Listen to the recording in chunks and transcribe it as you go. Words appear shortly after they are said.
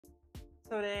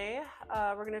So today,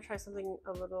 we're gonna try something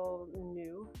a little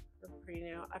new, or pretty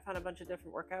new. I found a bunch of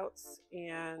different workouts,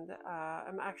 and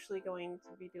I'm actually going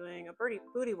to be doing a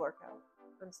booty workout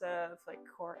instead of like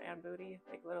core and booty,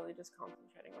 like literally just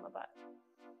concentrating on the butt.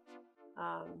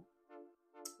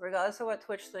 Regardless of what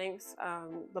Twitch thinks,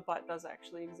 the butt does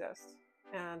actually exist,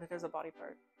 and it is a body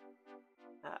part.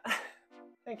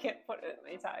 I can't put it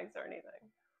in my tags or anything.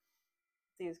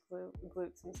 These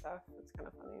glutes and stuff. It's kind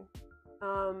of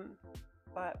funny.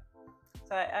 But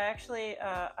so I actually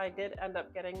I did end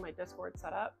up getting my Discord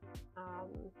set up.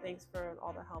 Thanks for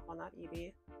all the help on that,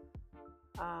 Evie.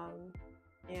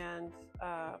 And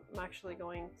I'm actually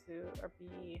going to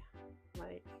be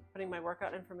like putting my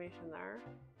workout information there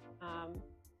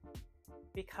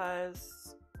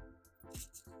because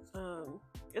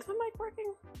is my mic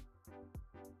working?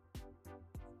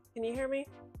 Can you hear me?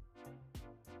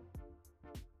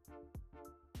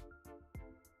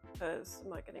 Because I'm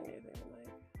not getting anything on the mic.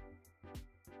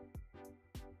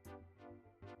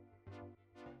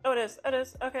 Oh, it is. It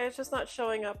is. Okay, it's just not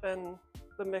showing up in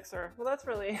the mixer. Well, that's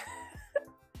really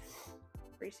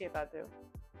appreciate that, too.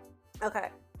 Okay,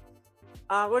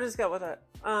 we'll just go with it.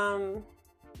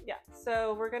 Yeah.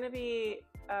 So we're gonna be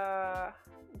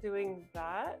doing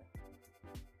that.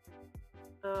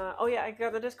 Oh yeah, I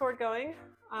got the Discord going.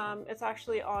 It's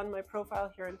actually on my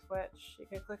profile here in Twitch. You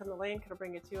can click on the link, it'll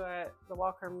bring you to it. The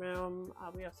welcome room,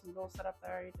 we have some rules set up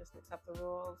there. You just accept the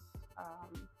rules.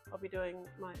 I'll be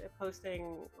posting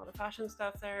a lot of fashion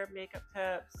stuff there, makeup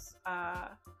tips.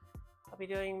 I'll be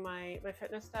doing my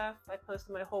fitness stuff. I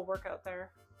posted my whole workout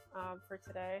there for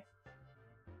today.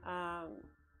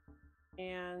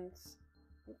 And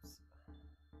oops,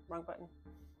 wrong button.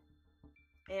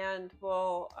 And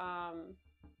we'll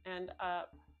end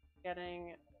up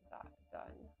getting that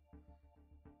done.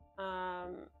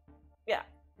 Yeah,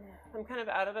 I'm kind of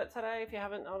out of it today, if you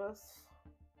haven't noticed.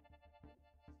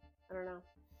 I don't know.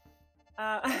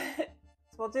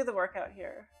 So we'll do the workout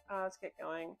here. Let's get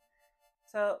going.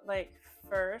 So like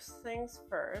first things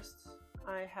first,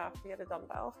 I have to get a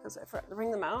dumbbell because I forgot to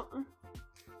bring them out.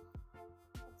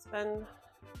 It's been,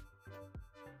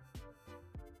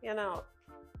 you know,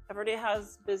 everybody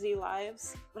has busy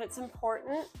lives, but it's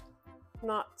important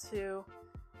not to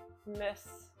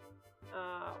miss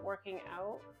working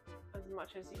out as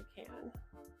much as you can,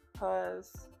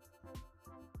 because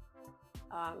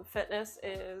fitness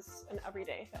is an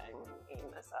everyday thing.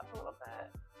 Aim this up a little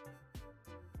bit.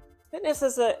 Fitness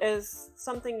is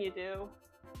something you do.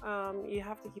 You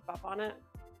have to keep up on it.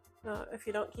 If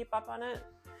you don't keep up on it,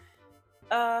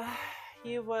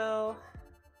 you will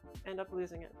end up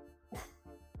losing it.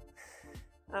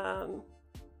 Let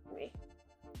me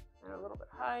go a little bit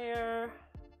higher.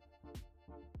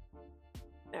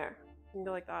 There, you can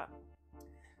go like that.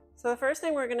 So the first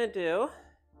thing we're gonna do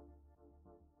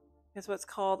is what's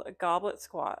called a goblet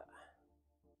squat.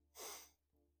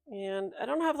 And I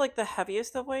don't have like the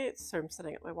heaviest of weights, so I'm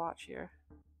sitting at my watch here.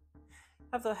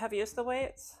 I have the heaviest of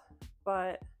weights,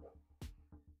 but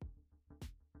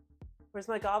where's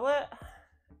my goblet?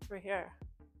 It's right here.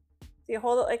 So you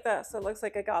hold it like this, so it looks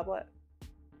like a goblet.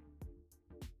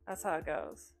 That's how it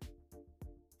goes.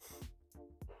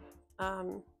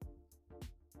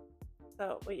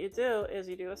 So what you do is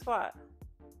you do a squat.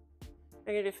 I'm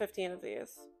gonna do 15 of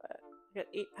these, but you get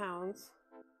 8 pounds.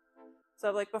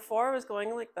 So like before I was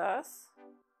going like this,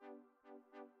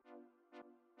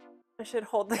 I should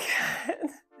hold the cat.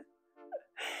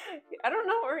 I don't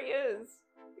know where he is.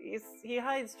 He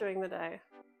hides during the day.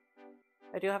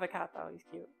 I do have a cat though, he's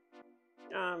cute.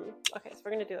 Okay, so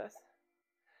we're gonna do this.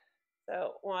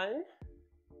 So 1,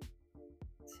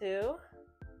 2,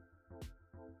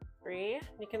 3.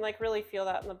 You can like really feel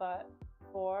that in the butt.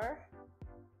 4,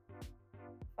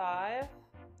 5,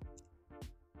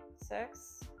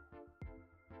 6,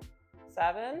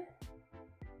 7,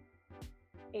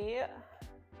 8,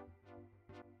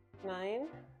 9,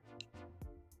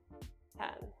 10,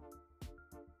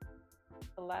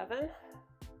 11,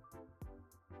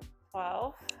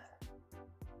 12,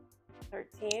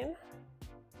 13,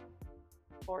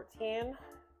 14,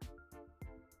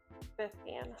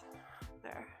 15.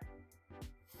 There.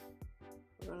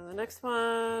 We'll go to the next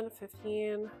one,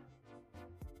 15.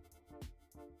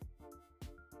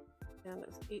 And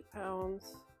it's 8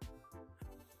 pounds.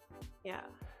 Yeah.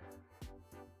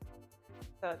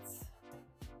 So it's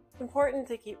important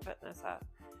to keep fitness up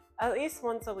at least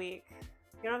once a week.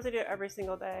 You don't have to do it every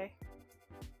single day.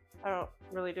 I don't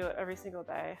really do it every single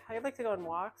day. I like to go on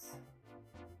walks.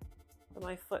 But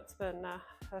my foot's been a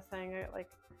thing. I got like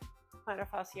plantar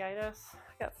fasciitis.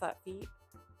 I got flat feet.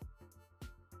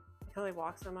 I can only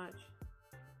walk so much.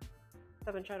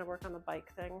 I've been trying to work on the bike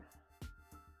thing.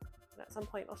 And at some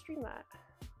point I'll stream that.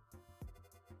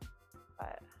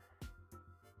 But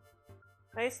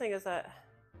the nice thing is that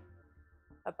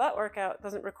a butt workout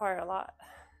doesn't require a lot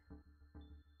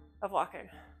of walking.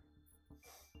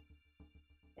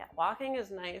 Yeah, walking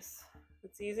is nice.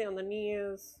 It's easy on the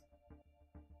knees.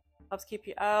 Helps keep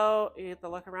you out. You get to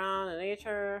look around in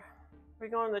nature. If you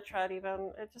go on the tread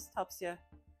even, it just helps you.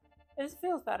 It just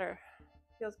feels better.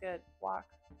 Feels good. Walk.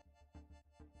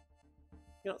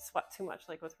 You don't sweat too much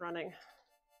like with running.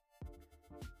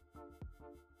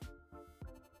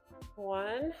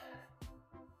 1,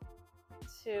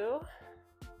 2,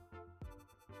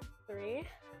 3,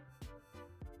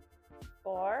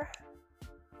 4,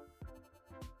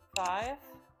 5,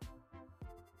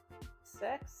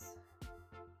 6,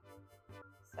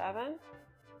 7,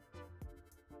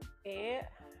 8,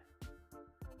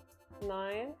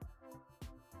 9,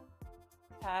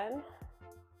 10,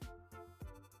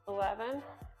 11,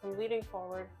 I'm leading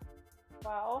forward,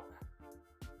 12,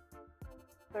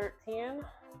 13,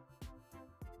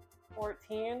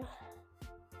 14,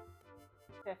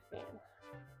 15.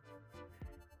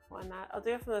 On that, I'll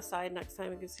do it from the side next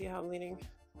time. You can see how I'm leaning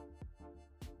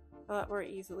a lot more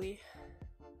easily.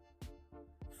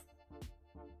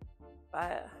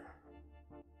 But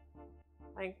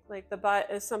like the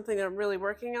butt is something that I'm really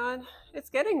working on. It's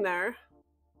getting there.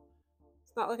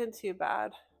 It's not looking too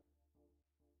bad.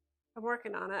 I'm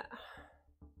working on it.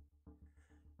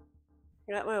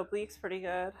 I got my obliques pretty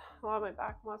good. A lot of my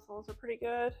back muscles are pretty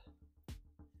good.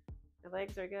 My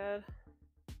legs are good.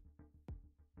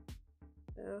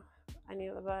 So I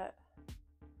need the butt.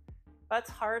 Butt's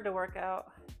hard to work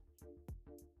out.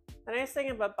 The nice thing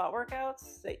about butt workouts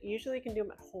is that you usually can do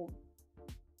them at home.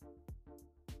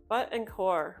 Butt and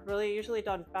core really usually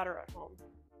done better at home.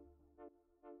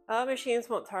 Machines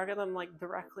won't target them like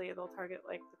directly. They'll target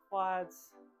like the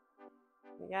quads,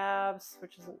 the abs,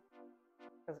 which isn't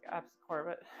because abs is core,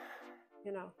 but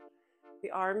you know,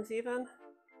 the arms even.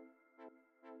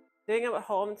 Doing it at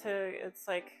home too, it's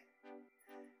like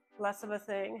less of a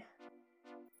thing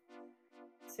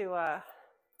to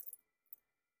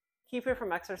keep you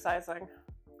from exercising.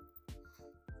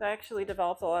 So I actually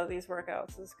developed a lot of these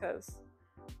workouts is because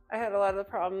I had a lot of the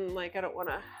problem, like I don't want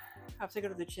to have to go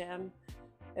to the gym.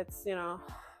 It's, you know,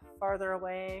 farther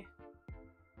away.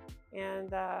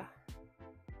 And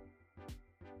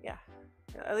yeah,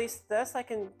 at least this, I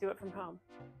can do it from home.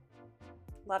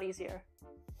 A lot easier.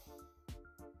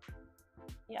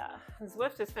 Yeah, and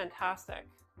Zwift is fantastic.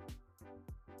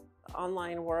 The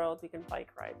online world you can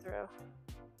bike ride through.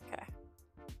 Okay.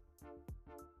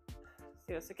 Let's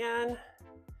do this again.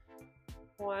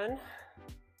 1,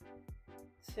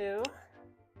 2,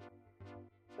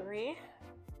 3.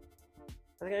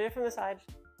 I'm gonna do it from the side.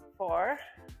 4,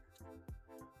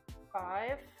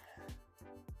 5,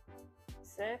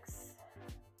 6,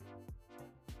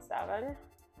 7,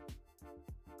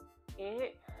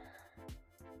 8,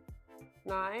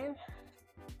 9,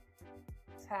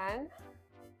 10,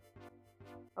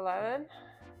 11,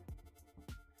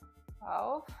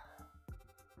 12,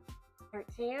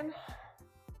 13,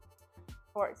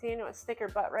 14. Let's stick your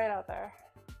butt right out there.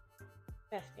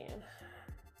 15.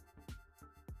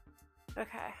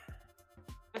 Okay,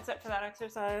 that's it for that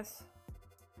exercise.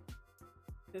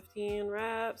 15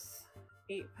 reps,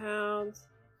 8 pounds.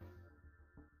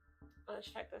 Let's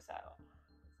check this out.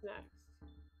 What's next?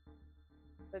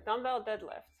 The dumbbell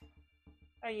deadlift.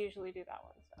 I usually do that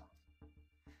one, so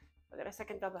I'll get a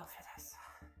second dumbbell for this.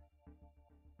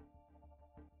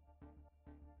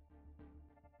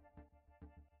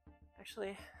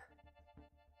 Actually,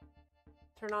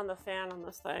 turn on the fan on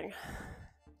this thing.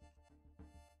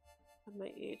 My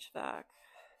HVAC.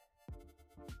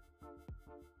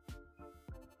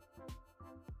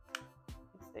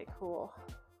 Stay cool.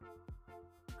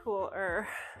 Cooler.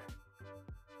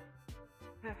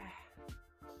 Okay.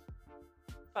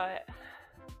 But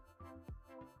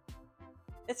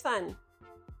it's fun.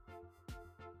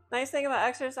 Nice thing about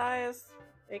exercise,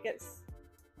 it gets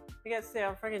you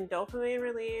know, friggin' dopamine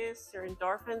release, your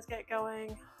endorphins get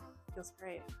going. Feels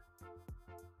great.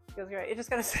 Feels great. You just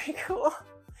gotta stay cool.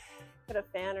 Get a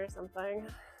fan or something.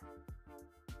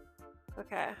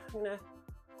 Okay, I'm gonna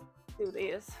do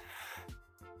these.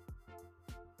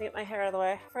 Get my hair out of the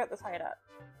way. I forgot to tie it up.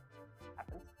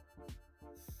 Happens.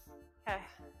 Okay.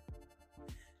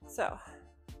 So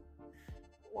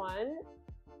 1,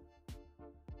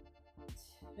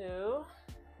 2,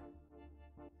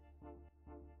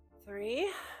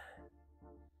 3.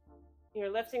 You're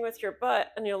lifting with your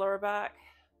butt and your lower back.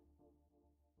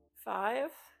 5,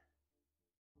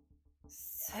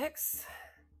 6,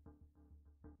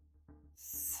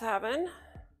 7,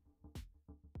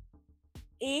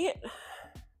 8,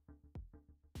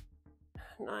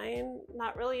 9,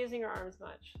 not really using your arms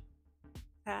much.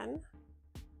 10,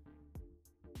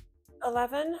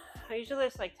 11. I usually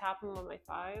just like tap them on my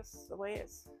thighs. The way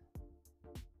it's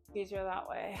easier that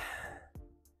way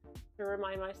to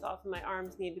remind myself that my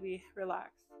arms need to be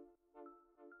relaxed.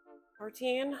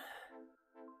 14,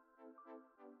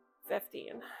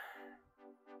 15.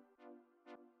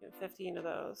 15 of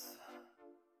those.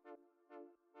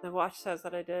 The watch says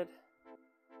that I did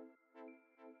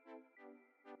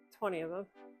 20 of them,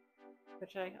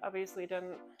 which I obviously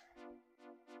didn't.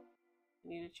 I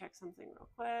need to check something real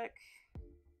quick.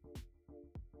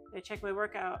 I check my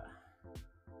workout.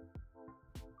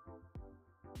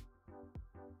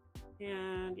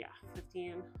 And yeah,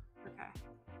 15. Okay.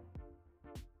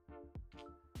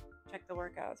 Check the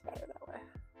workout. It's better that way.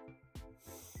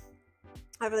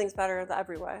 Everything's better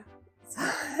every way. So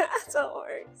that's how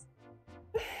it works.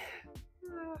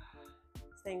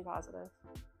 Staying positive.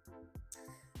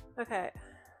 Okay.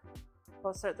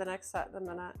 We'll start the next set in a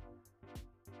minute.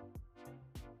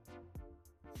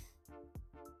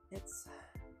 It's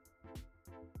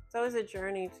always a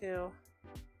journey too.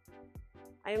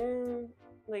 I'm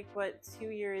like, what, 2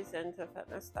 years into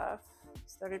fitness stuff.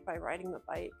 Started by riding the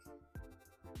bike.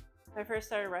 When I first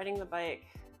started riding the bike,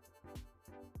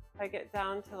 I get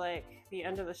down to like the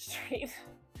end of the street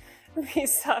and be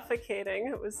suffocating.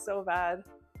 It was so bad.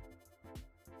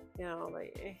 You know,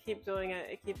 like, I keep doing it,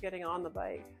 I keep getting on the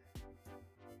bike.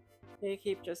 You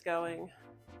keep just going.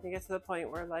 You get to the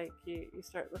point where like you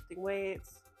start lifting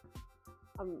weights.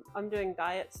 I'm doing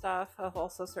diet stuff. I'll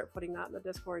also start putting that in the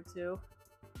Discord too.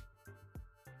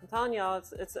 I'm telling y'all,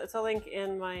 it's a link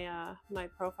in my my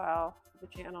profile of the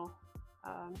channel.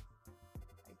 I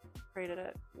created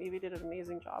it. Evie did an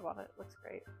amazing job on it. It looks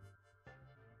great.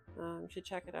 You should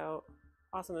check it out.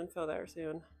 Awesome info there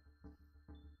soon.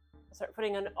 I'll start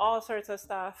putting in all sorts of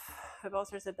stuff. I have all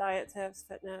sorts of diet tips,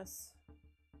 fitness,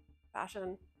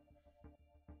 fashion.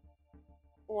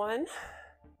 1,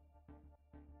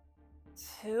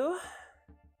 2,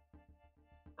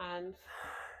 and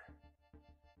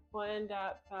we'll end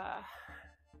up,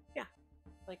 yeah,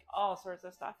 like all sorts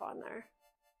of stuff on there.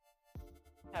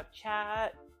 Have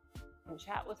chat, and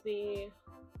chat with me.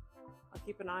 I'll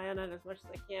keep an eye on it as much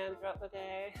as I can throughout the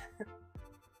day.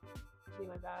 Do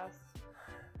my best.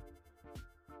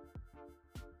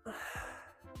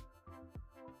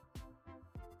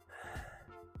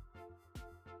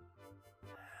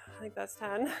 I think that's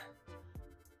 10.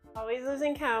 Always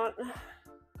losing count.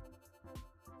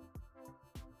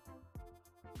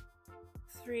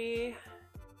 3,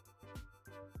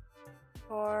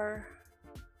 4,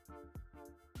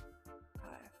 5,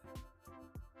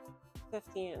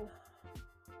 15.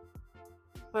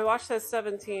 My watch says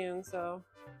 17, so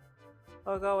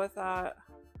I'll go with that.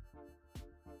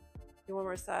 Do one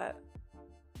more set.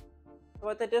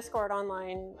 With the Discord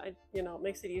online, it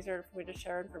makes it easier for me to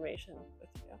share information with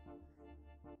you.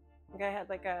 I think I had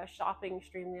like a shopping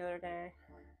stream the other day.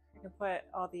 I can put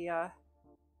all the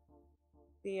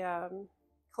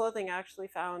clothing I actually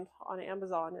found on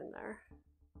Amazon in there.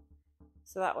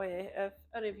 So that way, if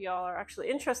any of y'all are actually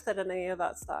interested in any of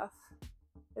that stuff,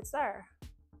 it's there.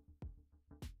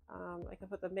 I can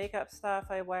put the makeup stuff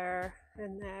I wear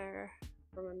in there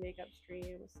for my makeup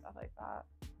streams, stuff like that.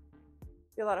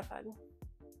 Be a lot of fun.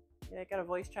 Yeah, I got a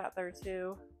voice chat there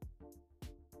too.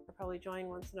 I'll probably join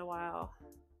once in a while,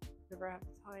 if I have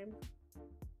the time.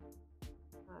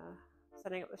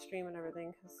 Setting up the stream and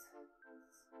everything, because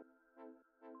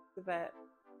it's a bit.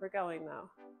 We're going though.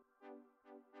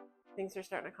 Things are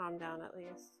starting to calm down at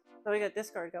least. So we got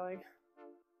Discord going.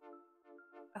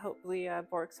 Hopefully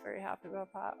Bork's very happy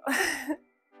about that.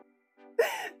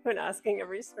 Been asking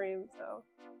every stream, so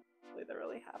hopefully they're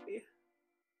really happy.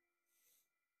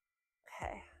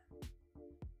 Okay.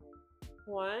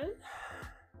 1,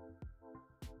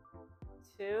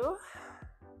 2,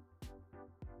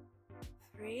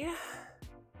 3,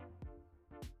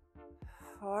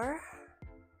 4.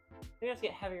 I have to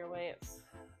get heavier weights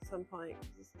at some point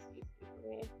because this is easy for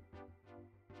me.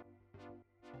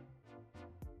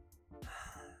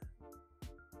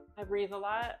 I breathe a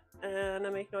lot and I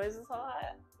make noises a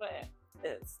lot, but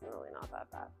it's really not that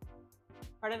bad.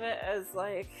 Part of it is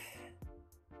like,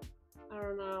 I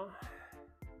don't know.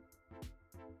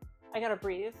 I gotta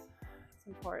breathe. It's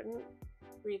important.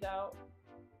 Breathe out.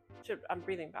 I'm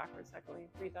breathing backwards, technically.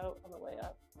 Breathe out on the way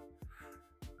up.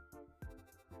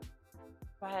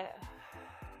 But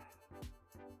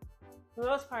for the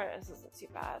most part, this isn't too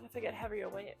bad. If I get heavier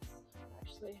weights, I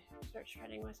actually start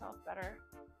training myself better.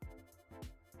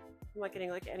 I'm not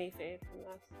getting like any fade from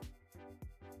this.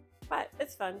 But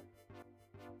it's fun.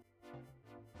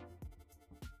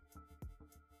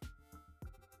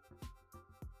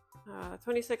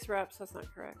 26 reps, that's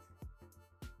not correct.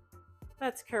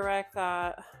 Let's correct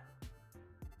that.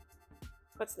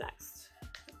 What's next?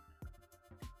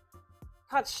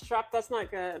 God, strap, that's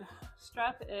not good.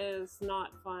 Strap is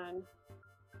not fun.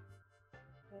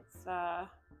 It's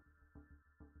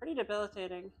pretty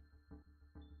debilitating.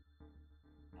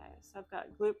 Okay, so I've got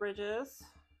glute bridges.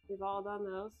 We've all done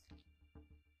those.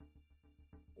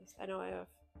 At least I know I have.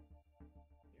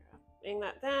 Bring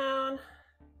that down.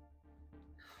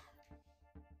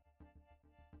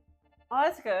 Oh,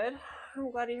 that's good.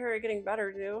 I'm glad to hear you're getting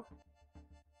better, too.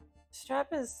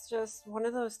 Strap is just one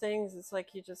of those things. It's like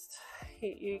you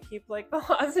keep like the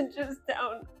lozenges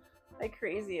down like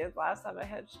crazy. Last time I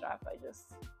had strap, I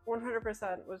just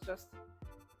 100% was just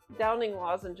downing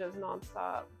lozenges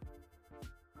nonstop.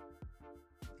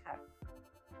 Okay.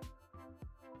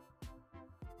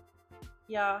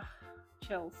 Yeah,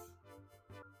 chills.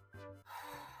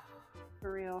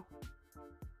 For real.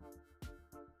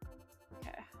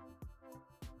 Okay.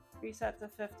 Reset to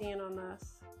 15 on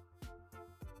this.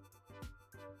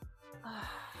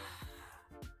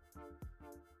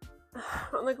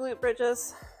 On the glute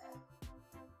bridges.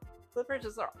 Glute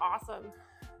bridges are awesome.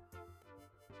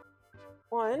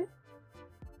 1,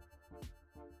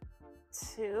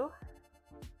 2,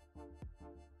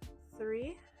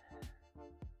 3,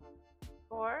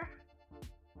 4,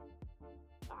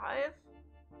 5,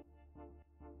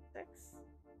 6,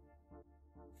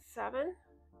 7,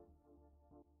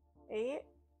 8. I gotta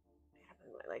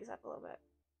move my legs up a little bit.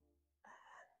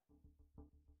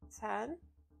 10,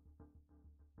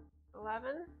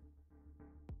 11,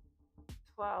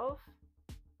 12,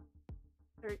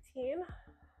 13,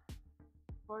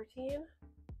 14,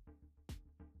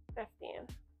 15.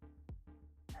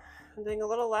 I'm doing a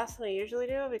little less than I usually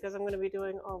do because I'm going to be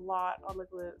doing a lot on the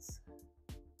glutes,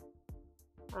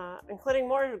 including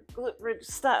more glute bridge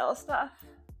style stuff.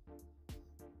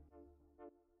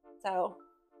 So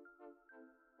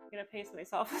I'm going to pace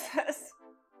myself with this.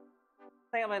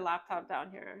 I got my laptop down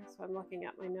here, so I'm looking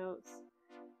at my notes.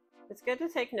 It's good to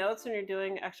take notes when you're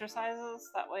doing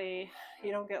exercises. That way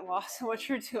you don't get lost in what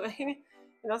you're doing.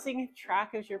 And also you can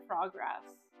track as your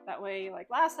progress. That way, like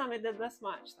last time I did this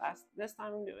much, this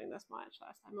time I'm doing this much,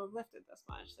 last time I've lifted this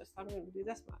much, this time I'm going to do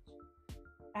this much.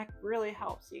 That really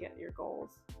helps you get your goals.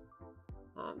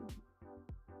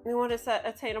 You want to set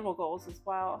attainable goals as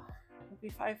well. Be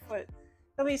 5 foot.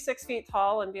 Don't be 6 feet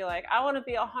tall and be like, I want to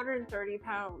be 130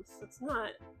 pounds. It's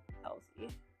not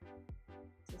healthy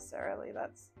necessarily.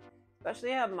 That's especially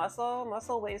you have muscle.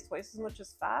 Muscle weighs twice as much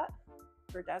as fat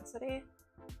for density.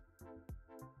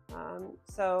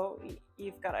 So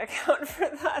you've got to account for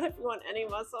that if you want any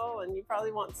muscle, and you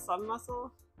probably want some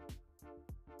muscle.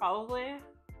 Probably,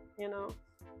 you know,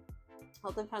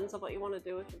 all depends on what you want to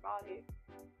do with your body.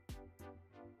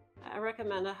 I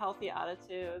recommend a healthy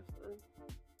attitude.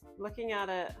 Looking at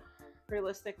it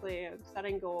realistically and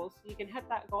setting goals, you can hit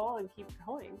that goal and keep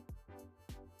going.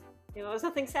 You know, there's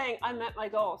nothing saying I met my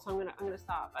goal, so I'm gonna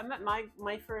stop. I met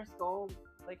my first goal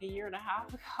like a year and a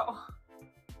half ago.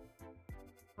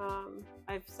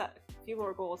 I've set a few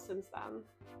more goals since then.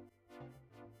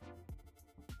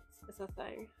 It's a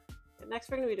thing. Next,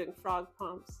 we're gonna be doing frog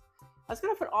pumps. I was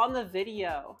gonna put on the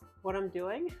video what I'm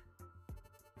doing,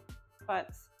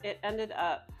 but it ended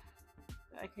up.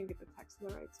 I can get the text in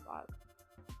the right spot.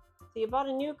 So you bought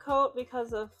a new coat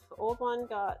because of the old one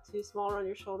got too small around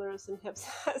your shoulders and hips.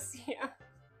 Yeah.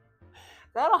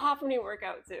 That'll happen when you work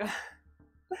out too.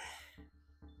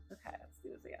 Okay, let's do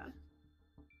this again.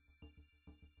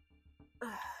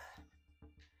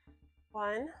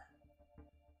 1,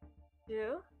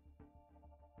 2,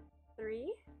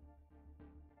 3,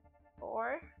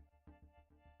 4,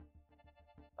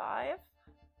 5,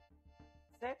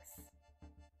 6,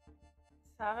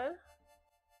 7,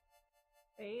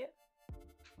 8.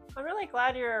 I'm really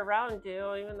glad you're around,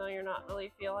 dude, even though you're not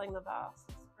really feeling the best.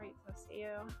 It's great to see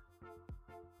you.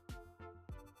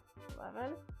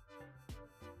 11,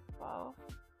 12,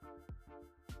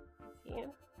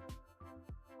 13,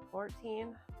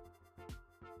 14,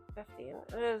 15.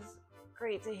 It is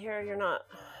great to hear you're not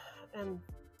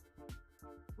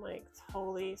like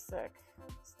totally sick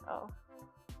still.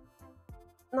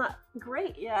 Not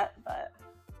great yet, but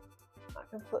not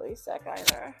completely sick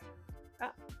either.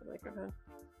 Ah, the microphone.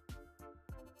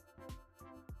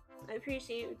 I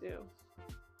appreciate you too.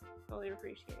 Totally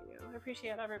appreciate you. I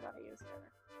appreciate everybody who's here.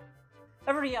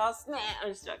 Everybody else, nah, I'm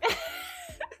just joking.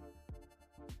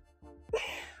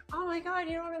 Oh my god,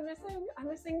 you know what I'm missing? I'm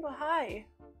missing Bahai.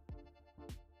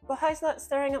 Bahai's not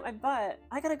staring at my butt.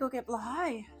 I gotta go get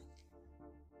Bahai.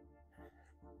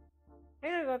 I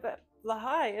gotta go get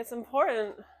Bahai. It's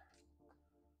important.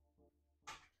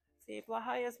 See,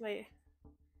 Blahai is my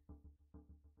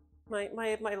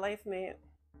life mate.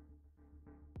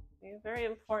 Okay, very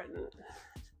important.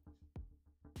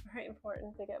 Very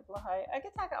important to get Blahai. I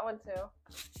guess I got one too.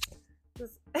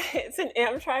 It's an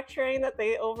Amtrak train that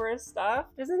they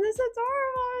overstuffed. Isn't this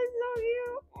adorable? It's so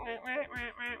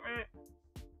cute.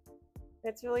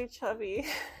 It's really chubby.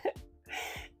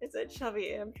 It's a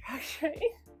chubby Amtrak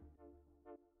train.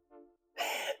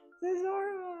 It's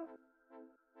adorable.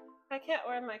 I can't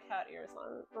wear my cat ears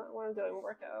on when I'm doing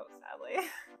workout, sadly.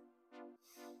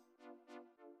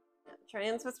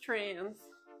 Trains with trains.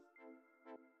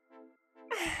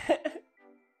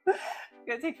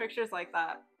 Gotta take pictures like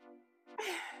that.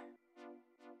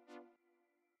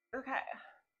 Okay.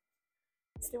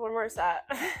 Let's do one more set.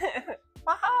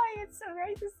 Hi, it's so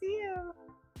great to see you.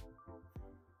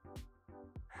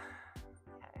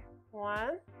 Okay.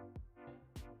 1,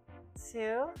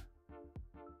 2,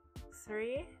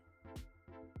 3,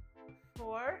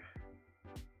 4,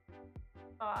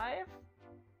 5,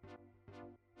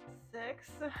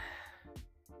 6,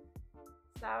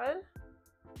 7,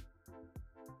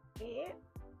 8,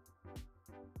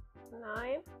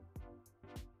 9,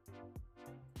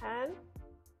 10,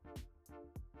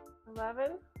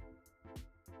 11. I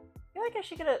feel like I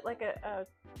should get a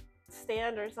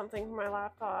stand or something for my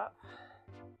laptop.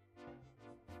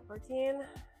 14,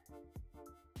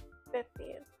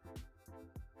 15.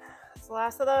 That's the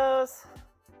last of those.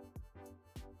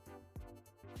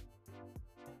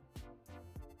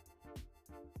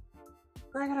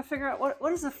 I gotta figure out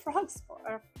what is the frog sport,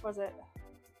 or was it?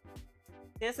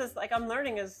 This is like I'm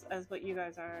learning as what you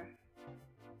guys are.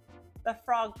 The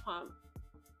frog pump.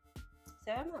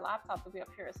 See, I have my laptop will be up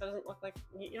here, so it doesn't look like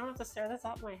you don't have to stare this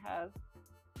out my head.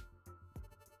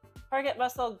 Target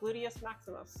muscle gluteus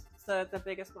maximus. It's the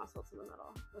biggest muscles in the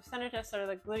middle. The synergists are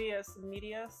the gluteus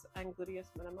medius and gluteus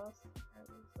minimus.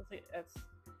 So it's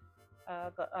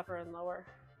the upper and lower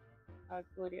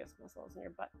gluteus muscles in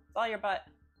your butt. It's all your butt.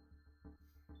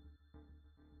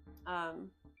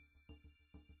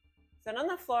 Sit on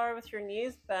the floor with your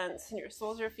knees bent and your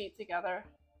soles of your feet together.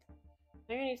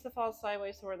 Bring your knees to fall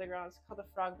sideways toward the ground. It's called the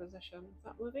frog position. It's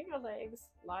not moving your legs.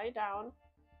 Lie down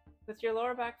with your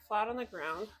lower back flat on the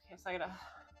ground. Okay, so I gotta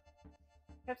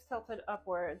hips tilted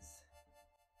upwards.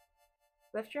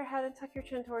 Lift your head and tuck your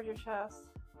chin towards your chest.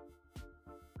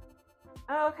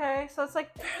 Oh, okay, so it's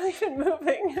like barely even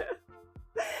moving.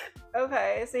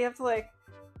 Okay, so you have to like,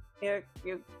 you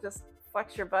just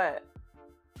flex your butt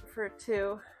for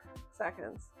 2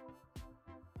 seconds.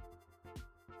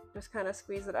 Just kind of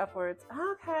squeeze it upwards.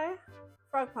 Okay,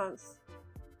 frog pumps.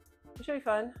 It should be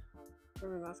fun.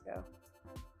 Where did my mouse go?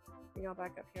 Bring y'all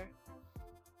back up here.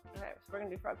 Okay, so we're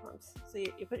gonna do frog pumps. So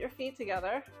you put your feet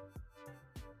together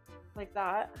like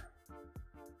that.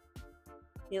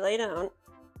 You lay down.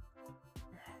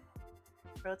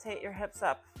 Rotate your hips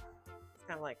up. It's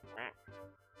kind of like.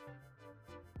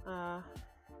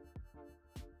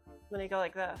 Then you go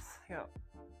like this. You go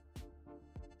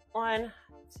 1,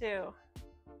 2,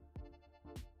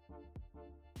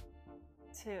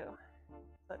 2.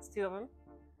 That's 2 of them.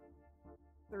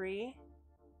 3,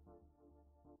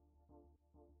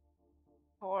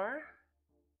 4.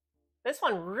 This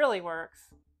one really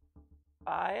works.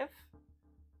 5,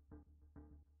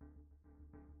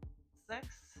 6,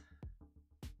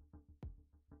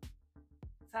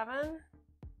 7.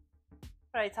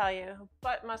 What did I tell you?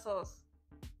 Butt muscles.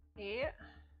 8,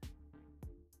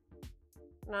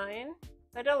 9.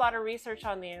 I did a lot of research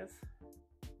on these.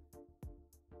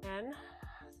 10.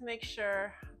 To make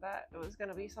sure that it was going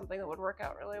to be something that would work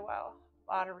out really well.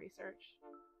 A lot of research.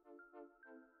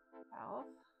 12.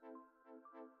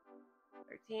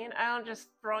 13. I don't just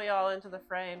throw y'all into the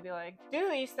fray and be like, do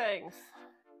these things.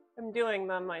 I'm doing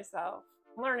them myself.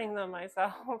 Learning them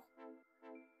myself.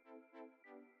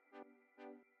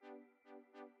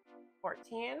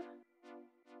 14.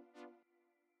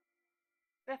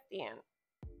 15.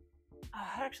 Oh,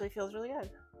 that actually feels really good.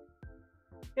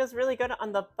 Feels really good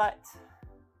on the butt.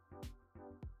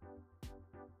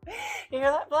 You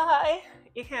hear that, Blahai?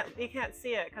 You can't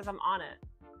see it because I'm on it.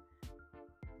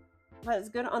 But it's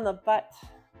good on the butt.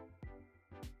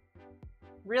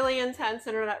 Really intense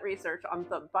internet research on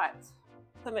the butt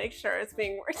to make sure it's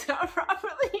being worked out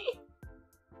properly.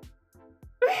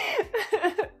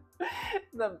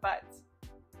 The butt.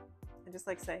 I just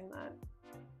like saying that.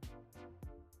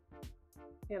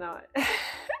 You know it.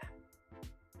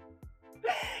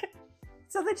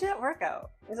 It's a legit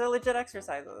workout. These are legit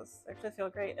exercises. They actually feel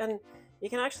great. And you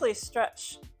can actually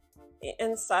stretch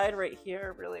inside right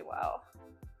here really well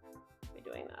by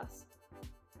doing this.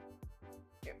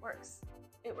 It works.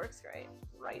 It works great.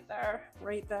 Right there,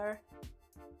 right there.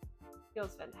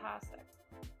 Feels fantastic.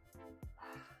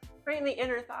 Right in the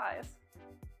inner thighs.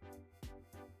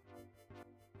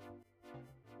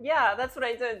 Yeah, that's what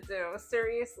I did do.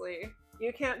 Seriously.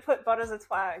 You can't put butt as a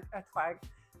tag.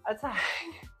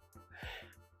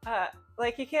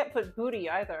 Like, you can't put booty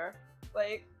either.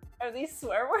 Like, are these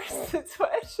swear words to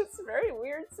Twitch? It's very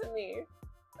weird to me.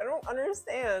 I don't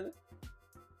understand.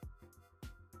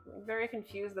 I'm very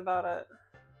confused about it.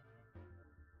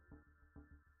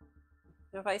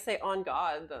 If I say on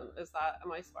God, then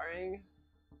am I swearing?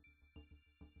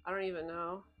 I don't even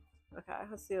know. Okay,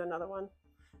 let's do another one.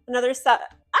 Another set.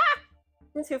 Ah!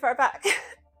 I'm too far back.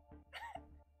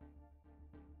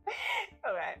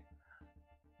 Okay.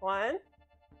 1,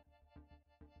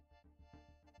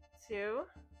 2.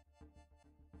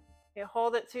 Okay,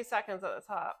 hold it 2 seconds at the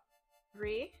top.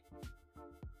 3,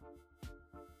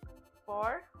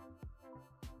 4.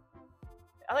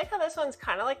 I like how this one's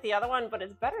kind of like the other one, but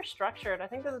it's better structured. I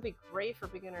think this would be great for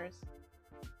beginners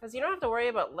because you don't have to worry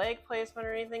about leg placement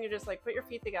or anything. You just like put your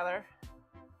feet together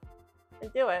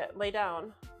and do it. Lay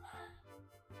down.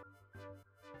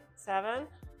 7,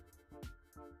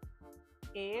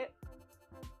 8,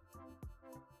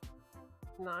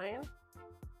 9,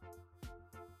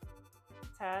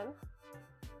 10.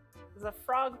 There's a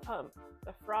frog pump.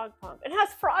 The frog pump. It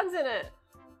has frogs in it.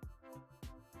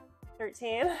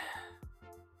 13,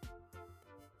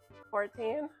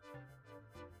 14,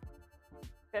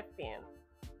 15.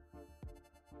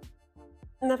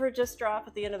 Never just drop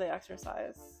at the end of the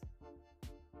exercise.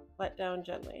 Let down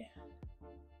gently.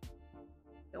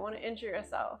 You don't want to injure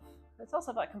yourself. It's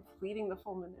also about completing the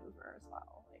full maneuver as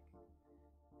well. Like,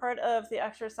 part of the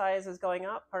exercise is going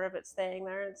up, part of it's staying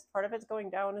there, and part of it's going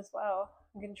down as well.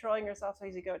 And controlling yourself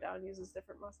as you go down uses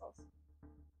different muscles.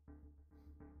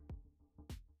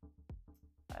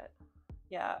 But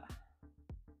yeah,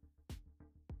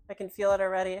 I can feel it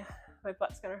already. My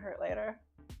butt's gonna hurt later.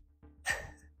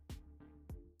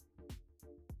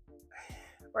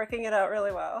 Working it out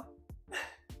really well.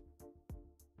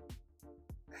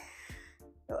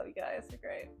 I love you guys, you're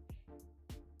great.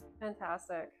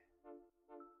 Fantastic.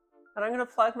 And I'm gonna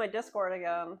plug my Discord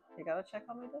again. You gotta check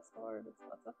out my Discord, it's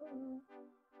lots of fun.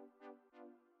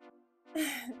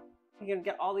 You can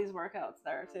get all these workouts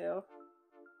there too.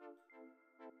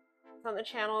 It's on the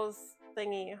channel's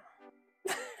thingy.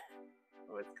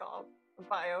 What it's called, the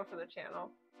bio for the channel.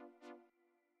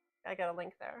 I got a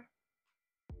link there.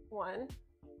 1,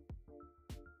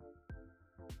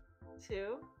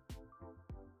 2,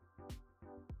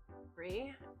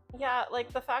 3. Yeah,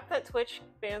 like the fact that Twitch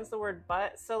bans the word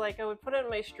butt, so like I would put it in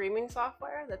my streaming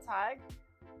software, the tag,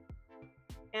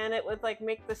 and it would like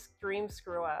make the stream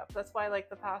screw up. That's why like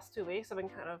the past 2 weeks have been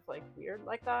kind of like weird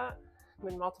like that. I'm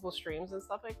in multiple streams and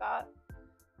stuff like that.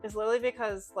 It's literally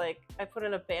because like I put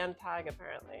in a banned tag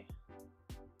apparently.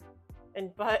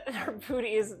 And butt or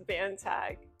booty is banned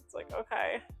tag. It's like,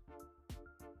 okay.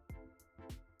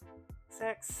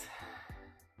 6,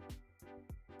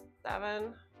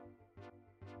 7,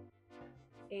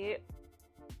 8,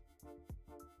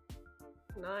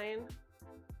 9,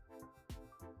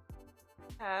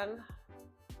 10.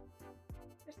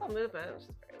 There's still movement, it's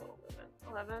just very little movement.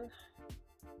 11,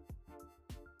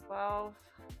 12,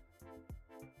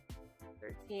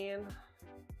 13,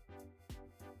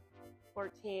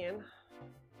 14,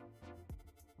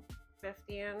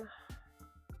 15,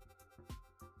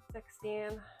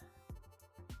 16.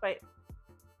 Wait,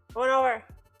 I went over.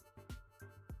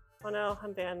 Oh no,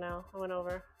 I'm banned now. I went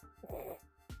over.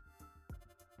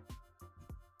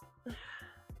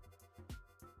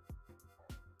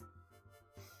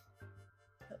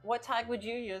 What tag would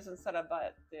you use instead of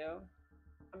butt, dude?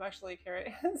 I'm actually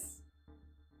curious.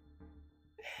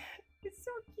 It's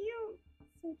so cute.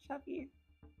 So chubby.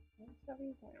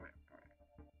 Chubby.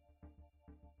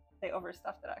 They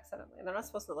overstuffed it accidentally. They're not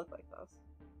supposed to look like those.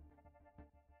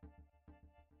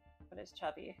 But it's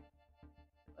chubby.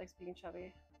 It likes being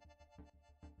chubby.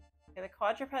 Okay, the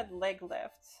quadruped leg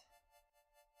lift.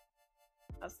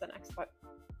 That's the next one.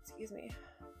 Excuse me.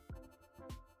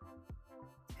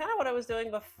 It's kind of what I was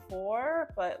doing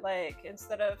before, but like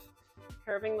instead of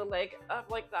curving the leg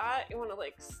up like that, you want to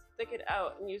like stick it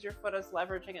out and use your foot as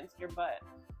leverage against your butt.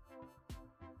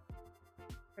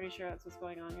 Pretty sure that's what's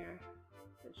going on here.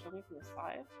 Did it show me from the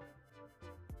side?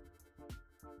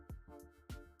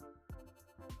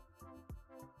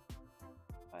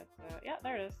 But yeah,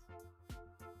 there it is.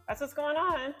 That's what's going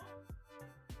on.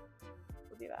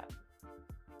 We'll do that.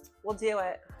 We'll do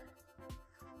it.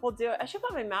 We'll do it. I should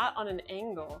put my mat on an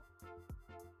angle.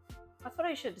 That's what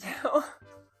I should do.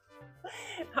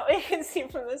 That way you can see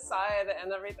from the side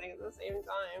and everything at the same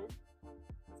time.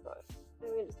 That's good.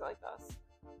 Maybe we can just go like this.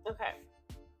 Okay,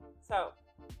 so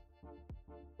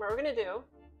what we're gonna do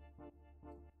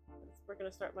is we're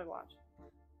gonna start my watch.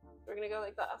 We're gonna go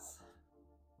like this.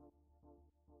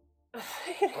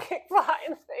 You're gonna kick fly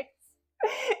in the face.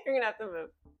 You're gonna have to move.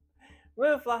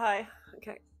 Move, fly.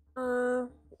 Okay. There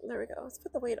we go. Let's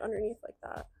put the weight underneath like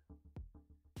that.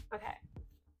 Okay.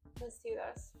 Let's do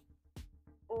this.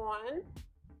 1,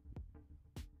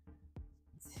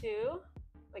 2,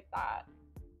 like that.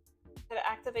 It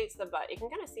activates the butt. You can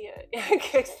kind of see it. It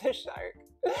kicks the shark.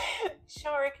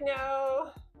 Shark,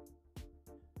 no.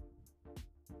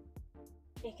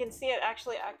 You can see it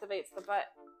actually activates the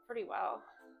butt pretty well.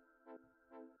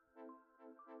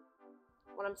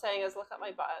 What I'm saying is look at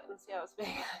my butt and see how it's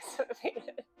being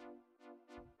activated.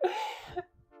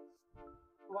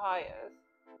 Y is.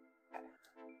 Okay.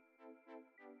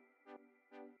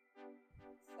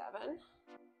 7.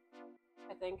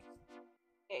 I think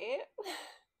 8.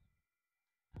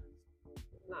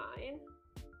 9.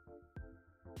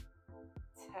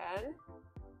 10.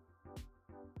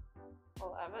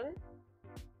 11.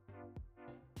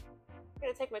 I'm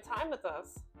gonna take my time with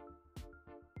this.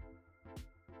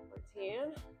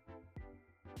 14.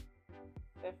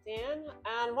 15.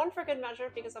 And 1 for good measure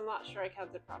because I'm not sure I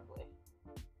counted properly.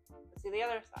 Let's do the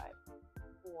other side.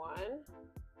 1.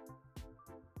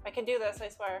 I can do this, I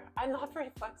swear. I'm not very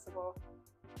flexible.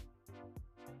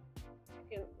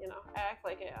 I can, you know, I act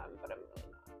like I am, but I'm really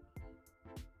not.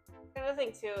 The other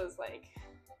thing too is like,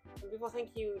 when people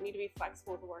think you need to be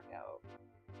flexible to work out.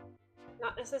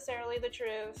 Not necessarily the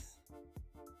truth.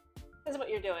 Depends what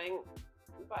you're doing,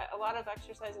 but a lot of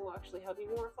exercising will actually help you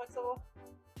be more flexible.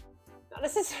 Not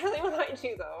necessarily what I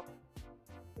do though.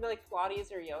 Maybe like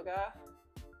Pilates or yoga.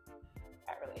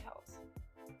 That really helps.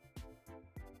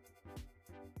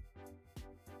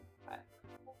 But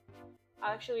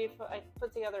actually, I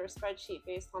put together a spreadsheet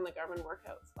based on the Garmin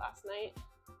workouts last night.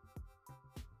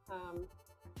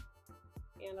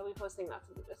 And I'll be posting that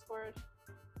to the Discord,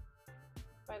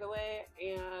 by the way,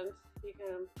 and you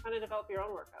can kind of develop your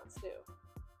own workouts too.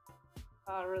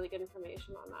 Really good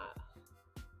information on that.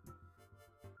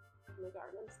 And the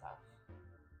Garmin stuff.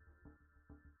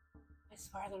 I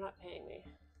swear they're not paying me.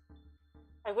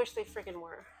 I wish they freaking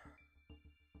were.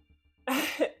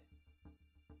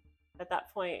 At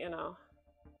that point, you know,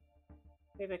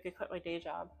 maybe I could quit my day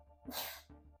job.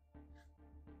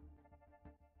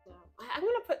 I'm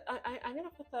gonna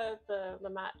put the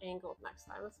mat angled next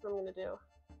time. That's what I'm gonna do.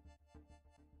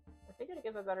 I think it'll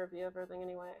give a better view of everything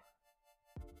anyway.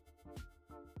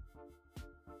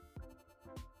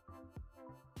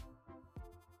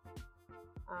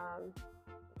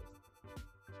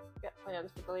 Get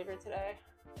plans for later today.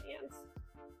 Plans.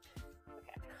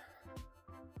 Okay.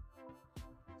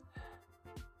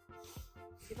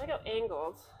 See if I go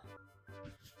angled.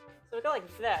 So we go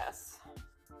like this.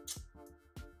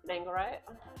 Angle, right?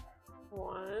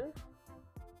 1.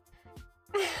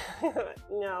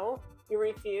 No, you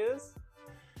refuse.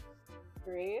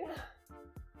 3,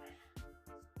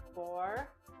 4,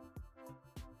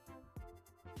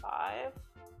 5. A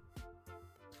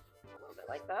little bit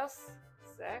like this.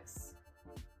 6,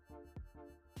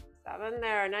 7.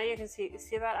 There. Now you can see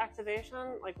that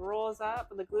activation like rolls up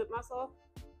with the glute muscle.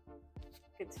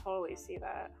 You can totally see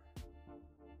that.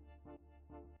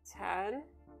 10.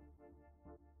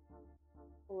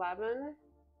 11,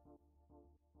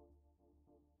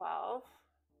 12,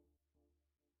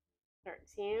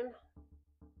 13,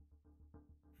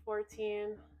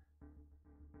 14,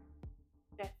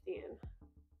 15.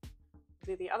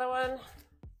 Do the other one. I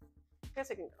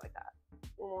guess I can go like that.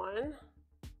 1,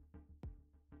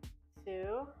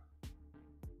 2,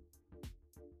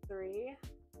 3,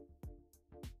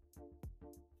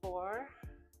 4,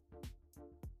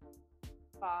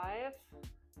 5,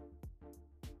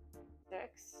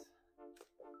 6,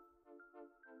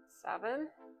 7,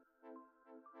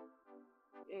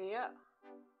 8,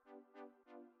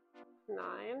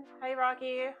 9. Hi,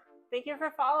 Rocky. Thank you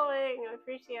for following. I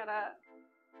appreciate it.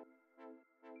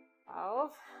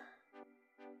 12,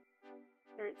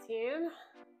 13,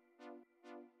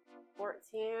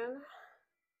 14,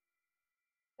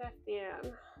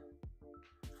 15.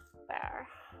 There.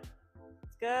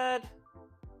 It's good.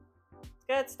 It's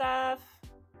good stuff.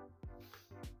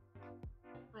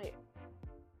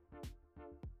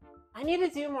 I need to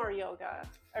do more yoga.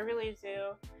 I really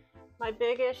do. My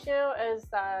big issue is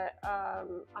that I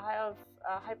have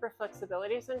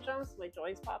hyperflexibility syndrome, so my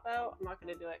joints pop out. I'm not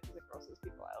going to do it because it grosses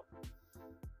people out.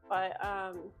 But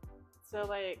so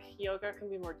like yoga can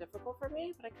be more difficult for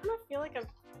me, but I kind of feel like I've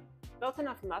built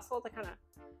enough muscle to kind of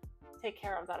take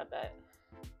care of that a bit.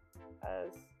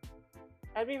 Because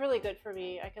That'd be really good for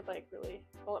me. I could like really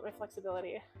pull up my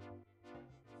flexibility.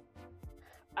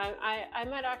 I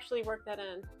might actually work that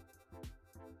in.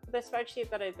 The spreadsheet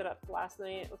that I did up last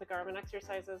night with the Garmin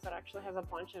exercises, that actually has a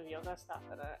bunch of yoga stuff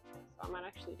in it. So I might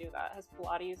actually do that. It has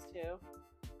Pilates too.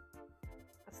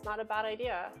 That's not a bad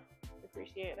idea. I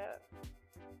appreciate it.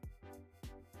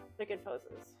 They're good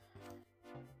poses.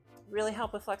 Really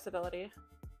help with flexibility.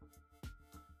 I'm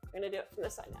gonna do it from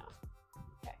this side now.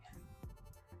 Okay.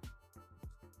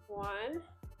 1,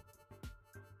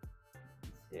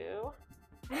 2,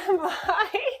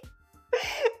 bye.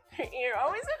 You're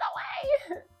always in the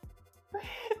way.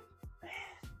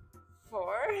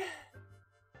 4,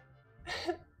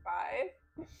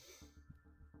 5,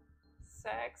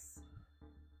 6,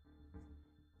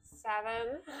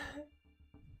 7,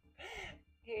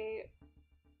 8,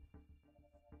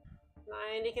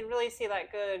 9. You can really see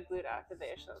that good glute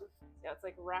activation. Yeah, it's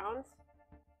like round.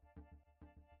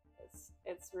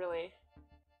 It's really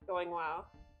going well.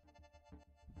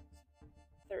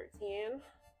 13,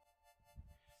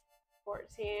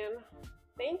 14.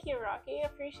 Thank you, Rocky.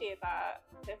 Appreciate that.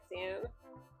 15.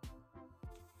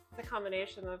 It's a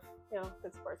combination of, you know,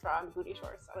 good sports bra and booty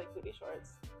shorts. I like booty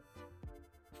shorts.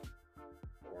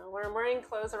 You know, when I'm wearing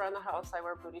clothes around the house, I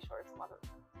wear booty shorts a lot of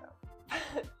them.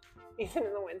 So. Even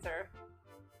in the winter.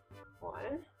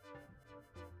 1,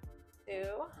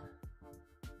 2,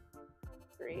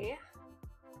 3,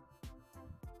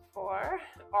 4.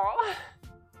 Oh,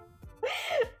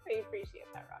 I appreciate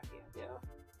that, Rocky. I do.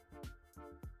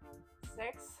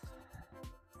 6,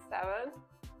 7,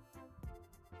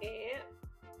 8,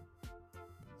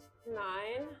 9,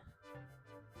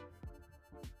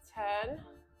 10,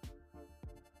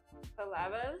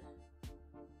 11,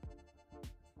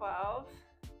 12,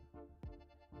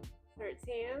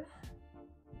 13,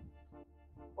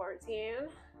 14,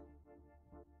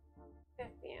 15.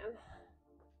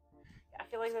 Yeah, I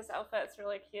feel like this outfit's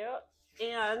really cute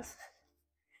and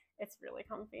it's really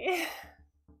comfy.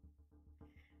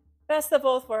 Best of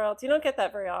both worlds. You don't get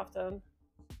that very often.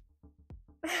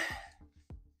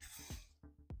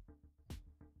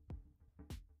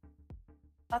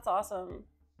 That's awesome.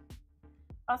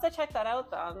 I'll have to check that out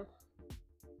then.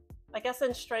 I guess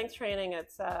in strength training,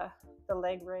 it's the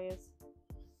leg raise.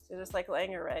 So just like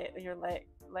laying your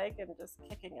leg and just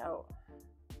kicking out.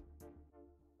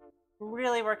 I'm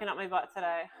really working out my butt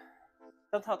today.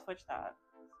 Don't tell Twitch that.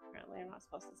 Apparently you're not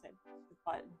supposed to say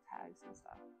butt and tags and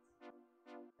stuff.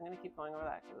 I'm gonna keep going over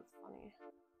that because it's funny.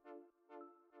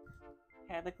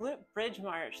 Okay, the glute bridge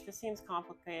march. This seems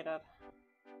complicated. I'm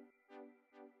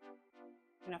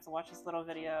gonna have to watch this little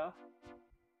video.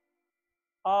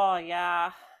 Oh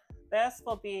yeah, this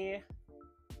will be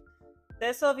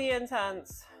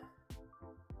intense.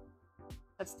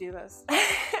 Let's do this.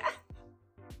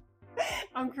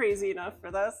 I'm crazy enough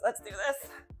for this. Let's do this.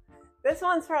 This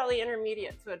one's probably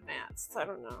intermediate to advanced. I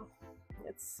don't know.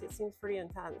 It seems pretty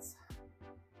intense.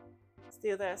 Let's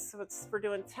do this. So we're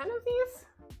doing 10 of these.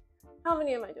 How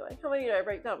many am I doing? How many did I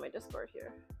break down my Discord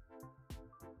here?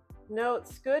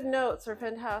 Notes. Good notes are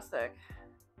fantastic.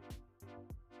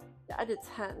 Yeah, I did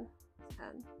 10.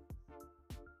 10.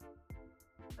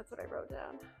 That's what I wrote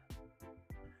down.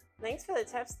 Thanks for the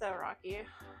tips though, Rocky.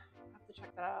 I'll have to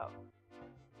check that out.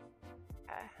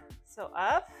 Okay, so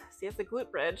up. See, it's the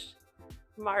glute bridge.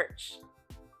 March.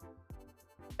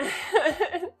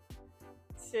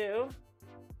 2,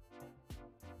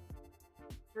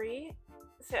 3.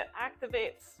 So it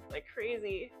activates like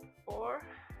crazy. 4,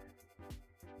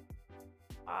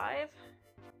 5,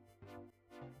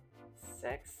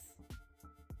 6.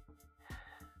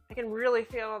 I can really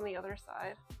feel on the other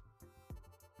side.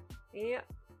 Yeah.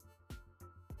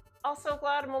 Also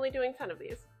glad I'm only doing 10 of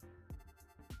these.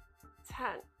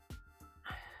 10.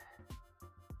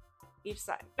 Each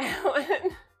side. 1,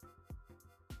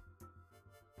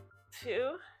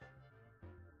 2,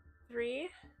 3,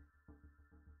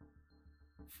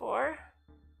 4.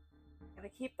 Gotta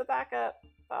keep the back up.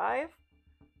 5,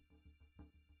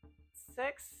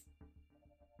 6,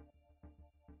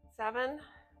 7,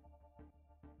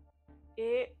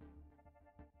 8,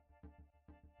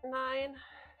 9,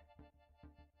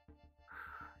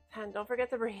 10. Don't forget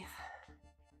to breathe.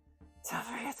 Don't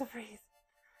forget to breathe.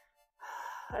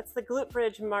 That's the glute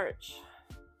bridge march.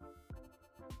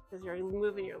 Because you're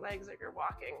moving your legs like you're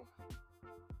walking.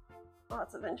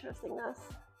 Lots of interestingness.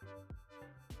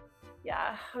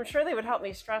 Yeah, I'm sure they would help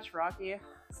me stretch, Rocky.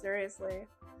 Seriously.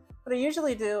 What I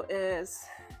usually do is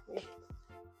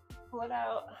pull it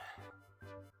out.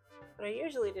 What I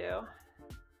usually do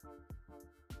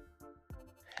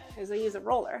is I use a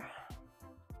roller.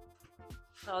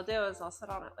 So I'll do is I'll sit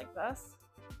on it like this.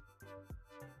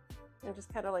 and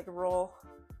just kind of like roll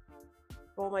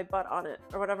my butt on it,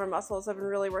 or whatever muscles I've been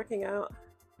really working out.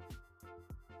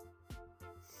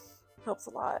 Helps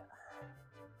a lot.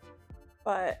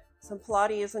 But some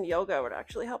Pilates and yoga would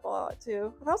actually help a lot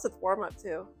too. It helps with warm-up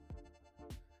too.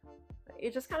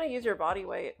 You just kind of use your body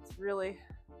weight. It's really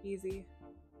easy.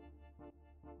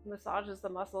 Massages the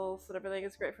muscles and everything.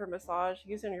 It's great for massage.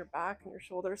 Using your back and your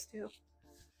shoulders too.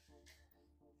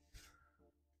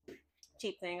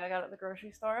 Cheap thing I got at the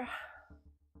grocery store.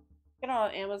 Get it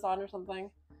on Amazon or something.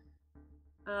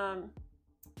 I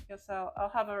guess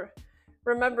I'll have a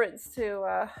remembrance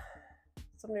to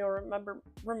somebody will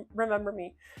remember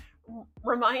me,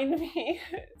 remind me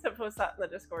to post that in the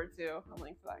Discord too. I'll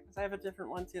link to that because I have a different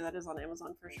one too that is on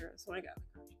Amazon for sure. So I got the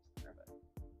grocery store.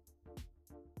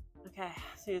 But okay,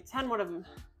 so 10 one of them.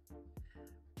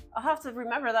 I'll have to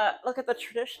remember that. Look at the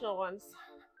traditional ones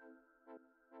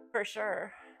for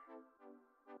sure.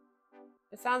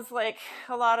 It sounds like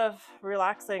a lot of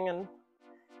relaxing and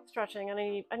stretching. I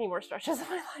need more stretches in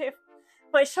my life.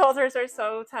 My shoulders are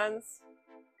so tense.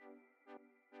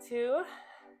 2,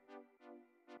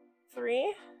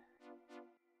 3,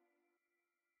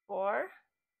 4,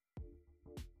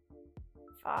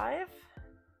 5,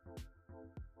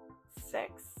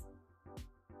 6,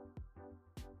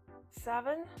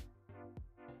 7,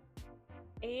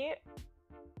 8,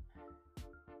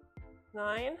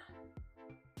 9,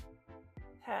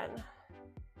 10.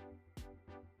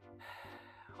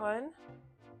 1.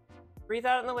 Breathe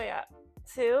out on the way up.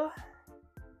 2.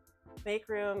 Make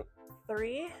room.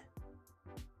 3.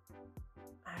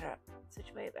 I don't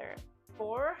situate there.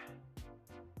 4.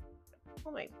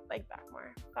 Pull my leg back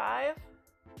more. 5.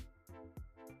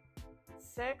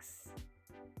 6.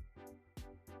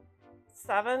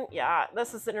 7. Yeah,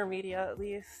 this is intermediate at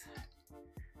least.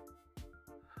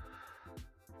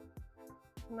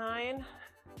 9.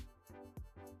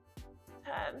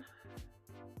 10.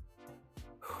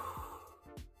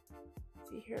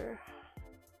 See here.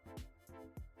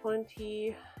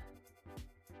 20.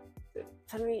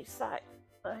 10 on each side.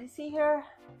 I see here.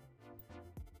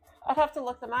 I'd have to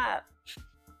look them up.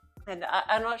 And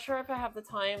I'm not sure if I have the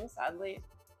time, sadly.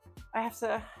 I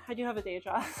do have a day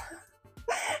job.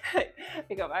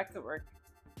 I go back to work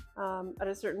at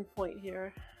a certain point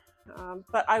here.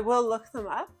 But I will look them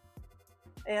up.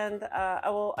 And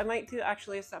I might do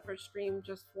actually a separate stream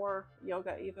just for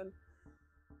yoga even.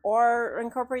 Or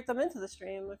incorporate them into the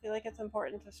stream. I feel like it's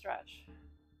important to stretch.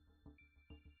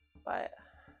 But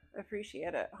I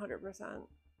appreciate it 100%.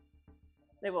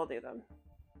 They will do them.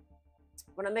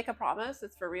 When I make a promise,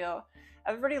 it's for real.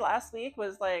 Everybody last week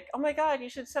was like, oh my God, you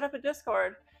should set up a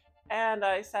Discord. And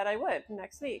I said I would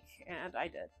next week. And I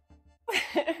did.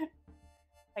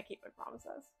 I keep my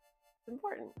promises. It's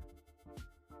important.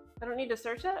 I don't need to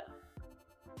search it.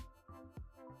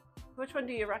 Which one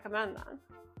do you recommend then?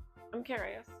 I'm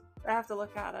curious. I have to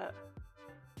look at it.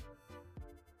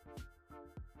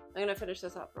 I'm gonna finish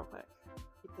this up real quick.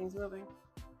 Keep things moving.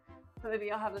 So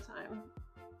maybe I'll have the time.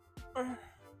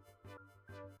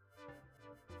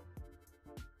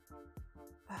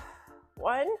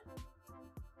 1,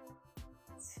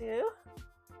 2,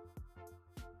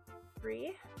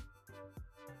 3,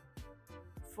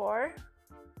 4,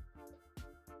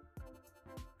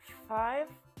 5.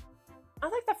 I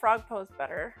like the frog pose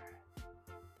better.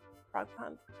 Frog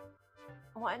pump.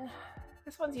 1.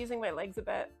 This one's using my legs a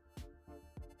bit.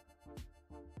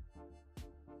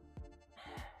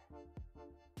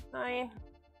 9.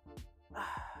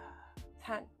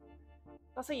 10.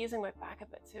 Also using my back a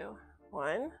bit too.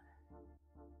 1,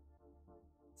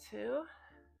 2,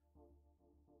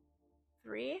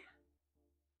 3,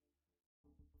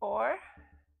 4,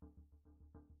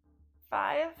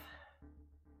 5,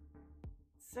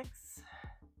 6,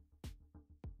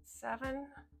 7,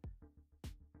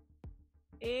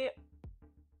 8,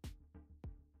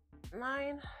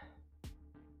 9,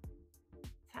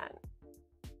 10.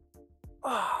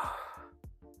 Oh.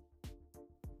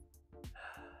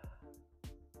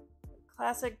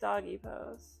 Classic doggy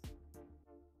pose.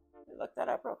 Let me look that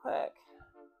up real quick.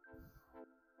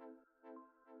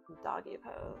 Doggy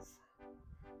pose.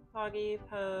 Doggy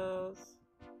pose.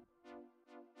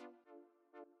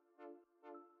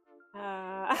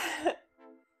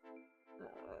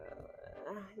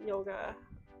 Yoga.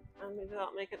 Maybe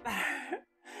that'll make it better.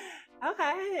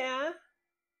 Okay, yeah.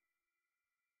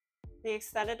 The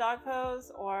extended dog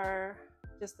pose or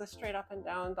just the straight up and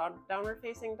down downward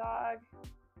facing dog?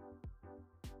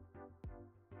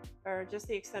 Or just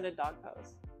the extended dog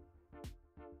pose?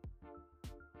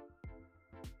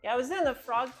 Yeah, I was in the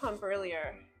frog pump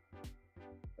earlier.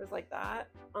 It was like that.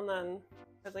 And then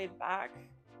I laid back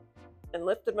and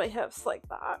lifted my hips like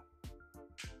that.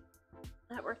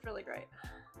 That worked really great.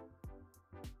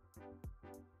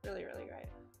 Really, really great.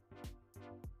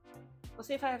 We'll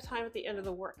see if I have time at the end of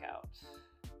the workout.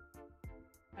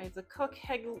 I have the cook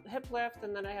hip lift,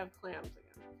 and then I have clams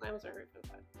again. Clams are great for the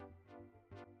butt.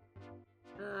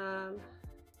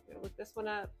 Gonna look this one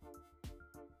up.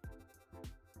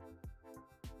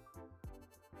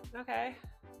 Okay.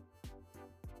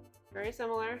 Very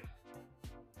similar.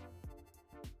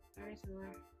 Very similar.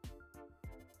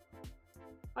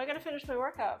 Well, I gotta finish my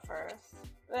workout first.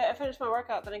 I finish my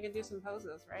workout, then I can do some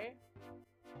poses, right?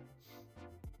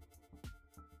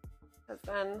 Because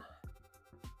then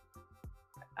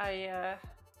I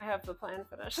have the plan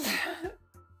finished.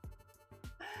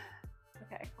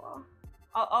 Okay, cool.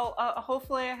 I'll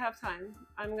hopefully I have time.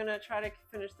 I'm gonna try to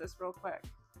finish this real quick.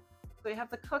 So we have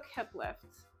the cook hip lift.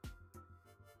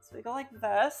 So we go like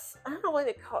this. I don't know why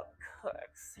they call it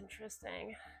cooks.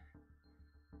 Interesting.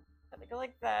 But they go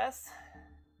like this.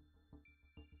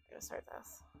 I'm gonna start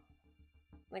this.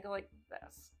 And they go like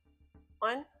this.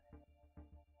 1,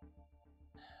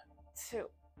 2.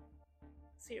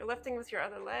 So you're lifting with your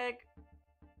other leg,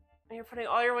 and you're putting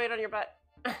all your weight on your butt.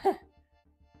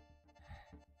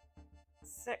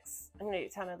 6. I'm gonna do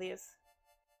 10 of these.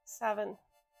 7,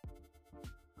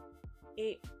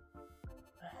 8,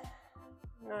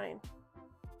 9,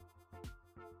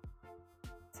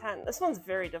 10. This one's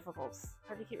very difficult. It's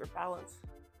hard to keep your balance.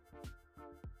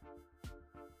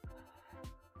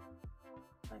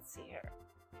 Let's see here.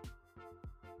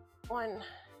 1,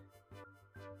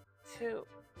 2,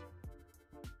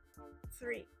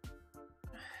 3,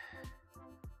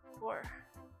 4,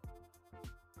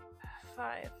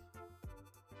 5,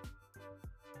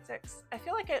 6. I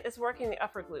feel like it's working the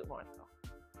upper glute more though.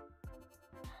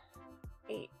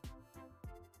 8,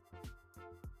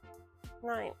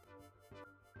 9,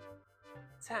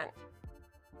 10.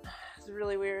 It's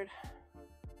really weird.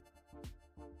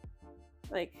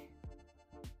 Like,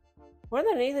 more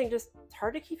than anything, just it's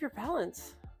hard to keep your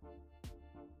balance.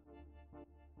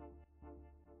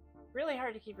 Really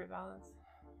hard to keep your balance.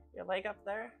 Your leg up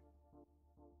there.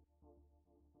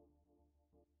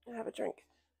 And have a drink.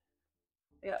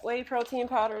 I got whey protein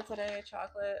powder today,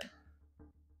 chocolate.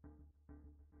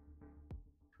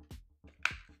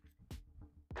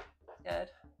 Good.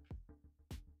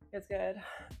 It's good.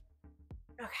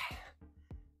 Okay.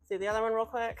 See the other one real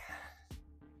quick.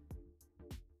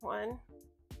 1,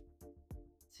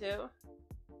 2,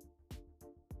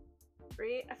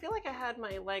 3. I feel like I had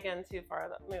my leg in too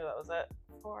far. Maybe that was it.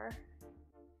 4.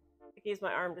 I could use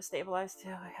my arm to stabilize too,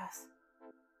 I guess.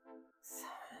 7,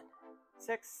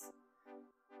 6,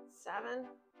 7,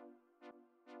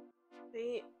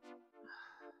 8,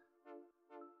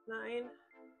 9,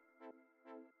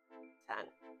 10.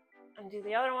 And do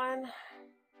the other one.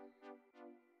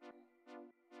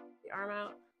 The arm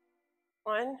out.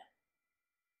 1,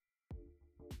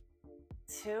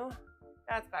 2.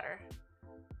 That's better.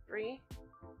 3,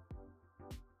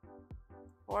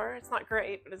 4. It's not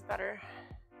great, but it's better.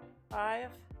 5,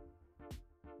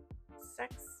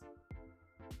 6,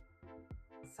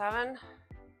 7,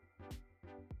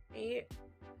 8,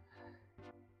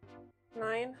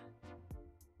 9,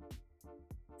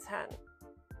 10.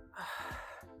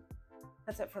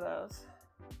 That's it for those.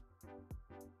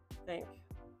 I think.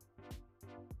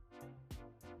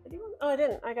 Did you? Oh, I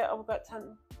didn't. I got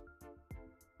 10.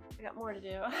 I got more to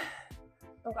do.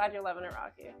 I'm glad you're loving it,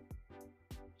 Rocky.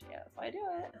 Yeah, that's why I do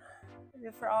it. I do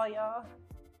it for all y'all.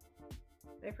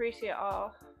 I appreciate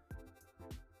all.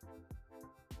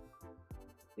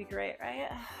 Be great, right?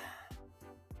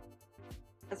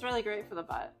 It's really great for the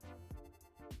butt.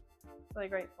 Really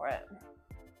great for it.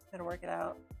 Gotta work it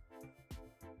out.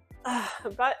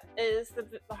 Butt is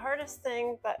the hardest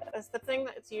thing. That is the thing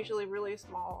that's usually really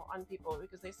small on people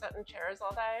because they sit in chairs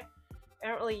all day. You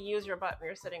don't really use your butt when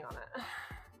you're sitting on it.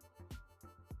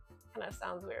 Kind of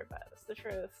sounds weird, but it's the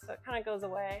truth. So it kind of goes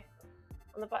away.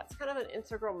 And the butt's kind of an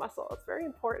integral muscle. It's very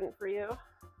important for you.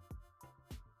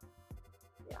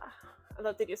 Yeah, I'd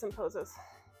love to do some poses.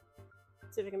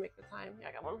 See if we can make the time. Yeah,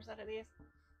 I got one more set of these.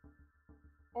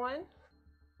 1,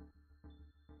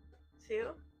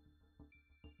 2,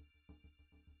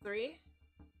 3,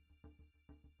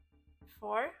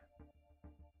 4,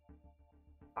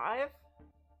 5,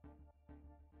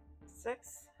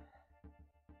 6,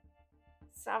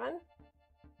 7,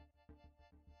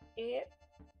 8,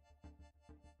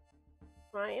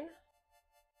 9,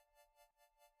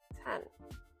 10.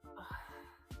 Ugh.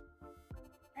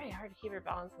 Very hard to keep your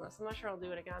balance on this. I'm not sure I'll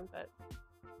do it again, but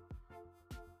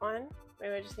 1,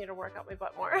 maybe I just need to work out my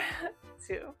butt more.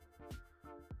 2,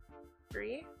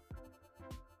 3,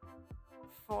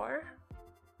 4,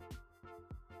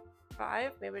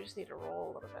 5. Maybe I just need to roll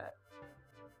a little bit.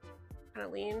 Kind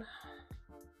of lean.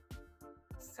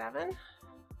 7.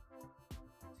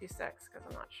 Let's do 6 because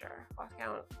I'm not sure. Lost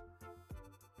count.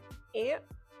 8.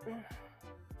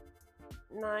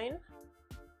 9.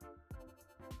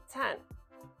 10.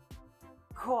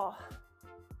 Cool.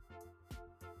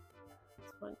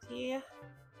 20.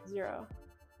 0.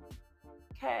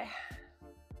 Okay.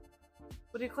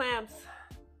 We'll do clams.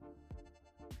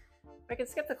 I can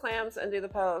skip the clams and do the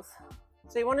pose.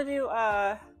 So you want to do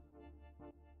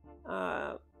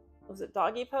was it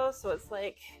doggy pose? So it's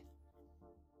like,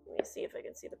 let me see if I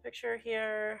can see the picture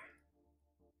here.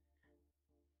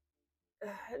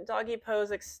 Doggy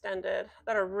pose extended.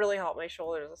 That'll really help my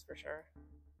shoulders, that's for sure.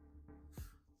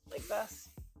 Like this.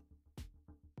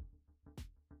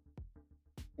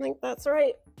 I think that's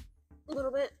right. A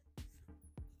little bit.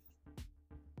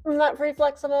 I'm not very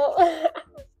flexible. I'm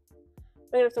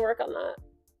gonna have to work on that.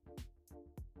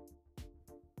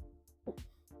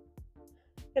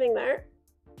 Getting there.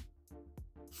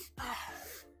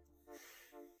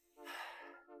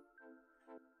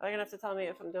 You're gonna have to tell me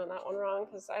if I'm doing that one wrong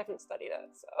because I haven't studied it,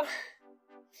 so.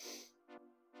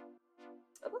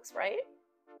 It looks right.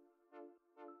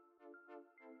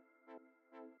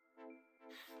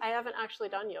 I haven't actually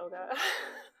done yoga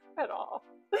at all.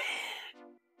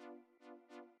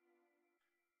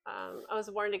 I was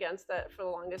warned against it for the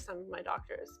longest time by my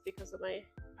doctors because of my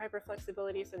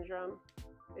hyperflexibility syndrome.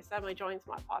 They said my joints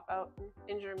might pop out and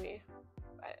injure me.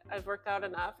 I've worked out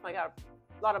enough. I got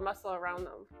a lot of muscle around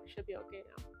them. I should be okay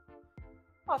now.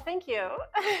 Oh, thank you.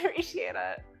 I appreciate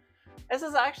it. This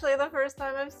is actually the first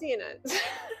time I've seen it.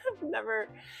 I've never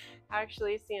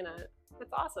actually seen it.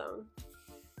 It's awesome.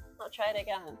 I'll try it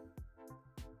again.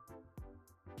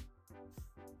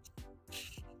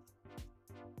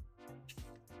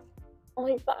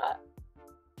 Like that.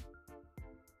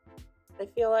 I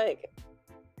feel like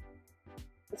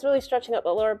it's really stretching out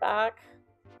the lower back,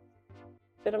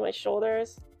 a bit of my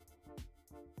shoulders.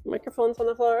 Microphone's on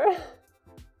the floor.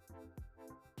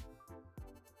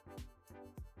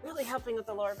 Really helping with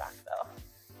the lower back though.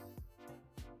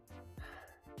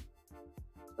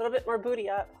 A little bit more booty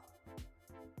up.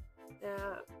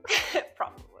 Yeah,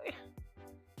 probably.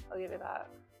 I'll give you that.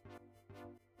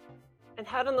 And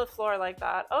head on the floor like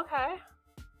that. Okay.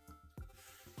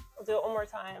 I'll do it one more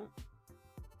time.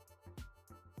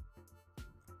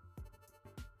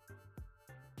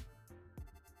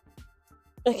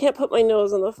 I can't put my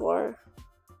nose on the floor.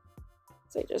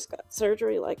 I just got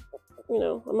surgery like, you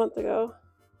know, a month ago.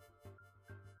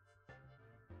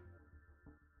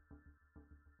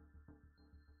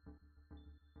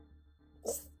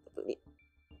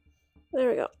 There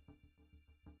we go.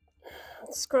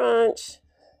 Scrunch.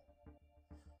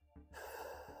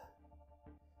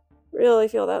 Really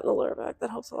feel that in the lower back. That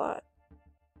helps a lot.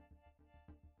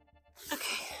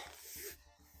 Okay.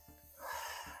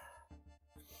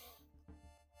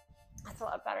 That's a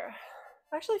lot better.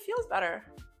 Actually feels better.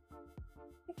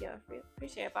 Thank you. I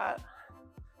appreciate that.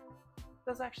 It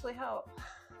does actually help.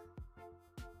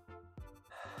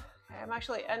 Okay, I'm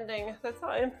actually ending the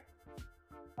time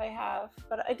I have,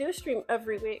 but I do stream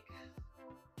every week.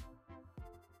 I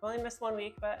only missed 1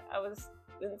 week, but I was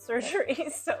in surgery,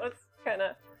 so it's kind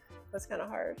of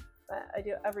hard. But I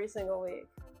do every single week.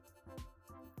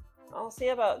 I'll see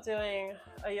about doing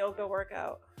a yoga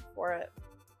workout for it.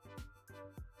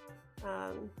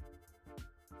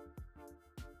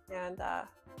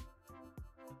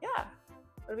 Yeah,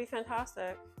 it'll be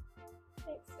fantastic.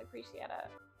 Thanks, I appreciate it.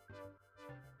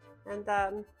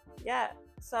 And yeah,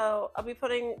 so I'll be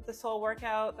putting this whole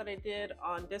workout that I did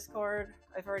on Discord.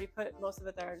 I've already put most of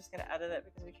it there. I'm just gonna edit it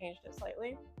because we changed it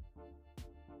slightly.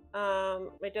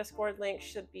 My Discord link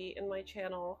should be in my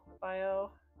channel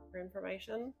bio for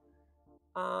information.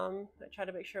 I try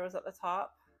to make sure it was at the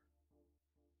top.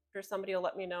 I'm sure somebody will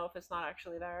let me know if it's not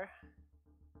actually there.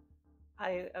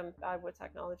 I am bad with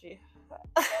technology.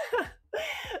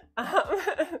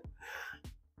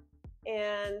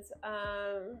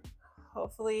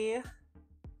 Hopefully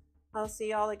I'll see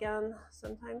y'all again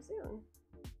sometime soon.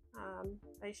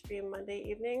 I stream Monday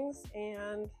evenings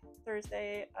and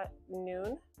Thursday at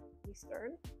noon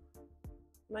Eastern.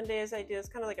 Mondays I do, it's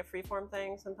kind of like a freeform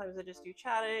thing. Sometimes I just do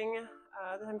chatting.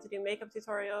 Sometimes I do makeup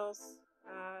tutorials.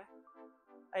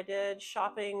 I did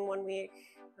shopping 1 week.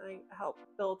 I helped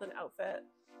build an outfit.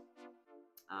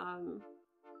 A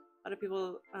lot of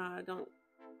people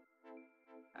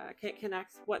can't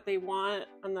connect what they want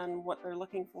and then what they're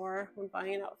looking for when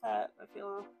buying an outfit. I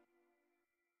feel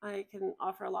I can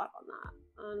offer a lot on that.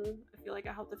 I feel like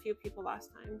I helped a few people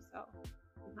last time, so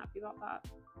I'm happy about that.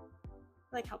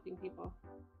 I like helping people.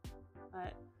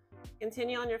 But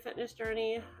Continue on your fitness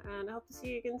journey, and I hope to see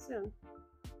you again soon.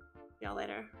 See y'all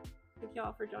later. Thank you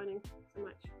all for joining so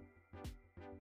much.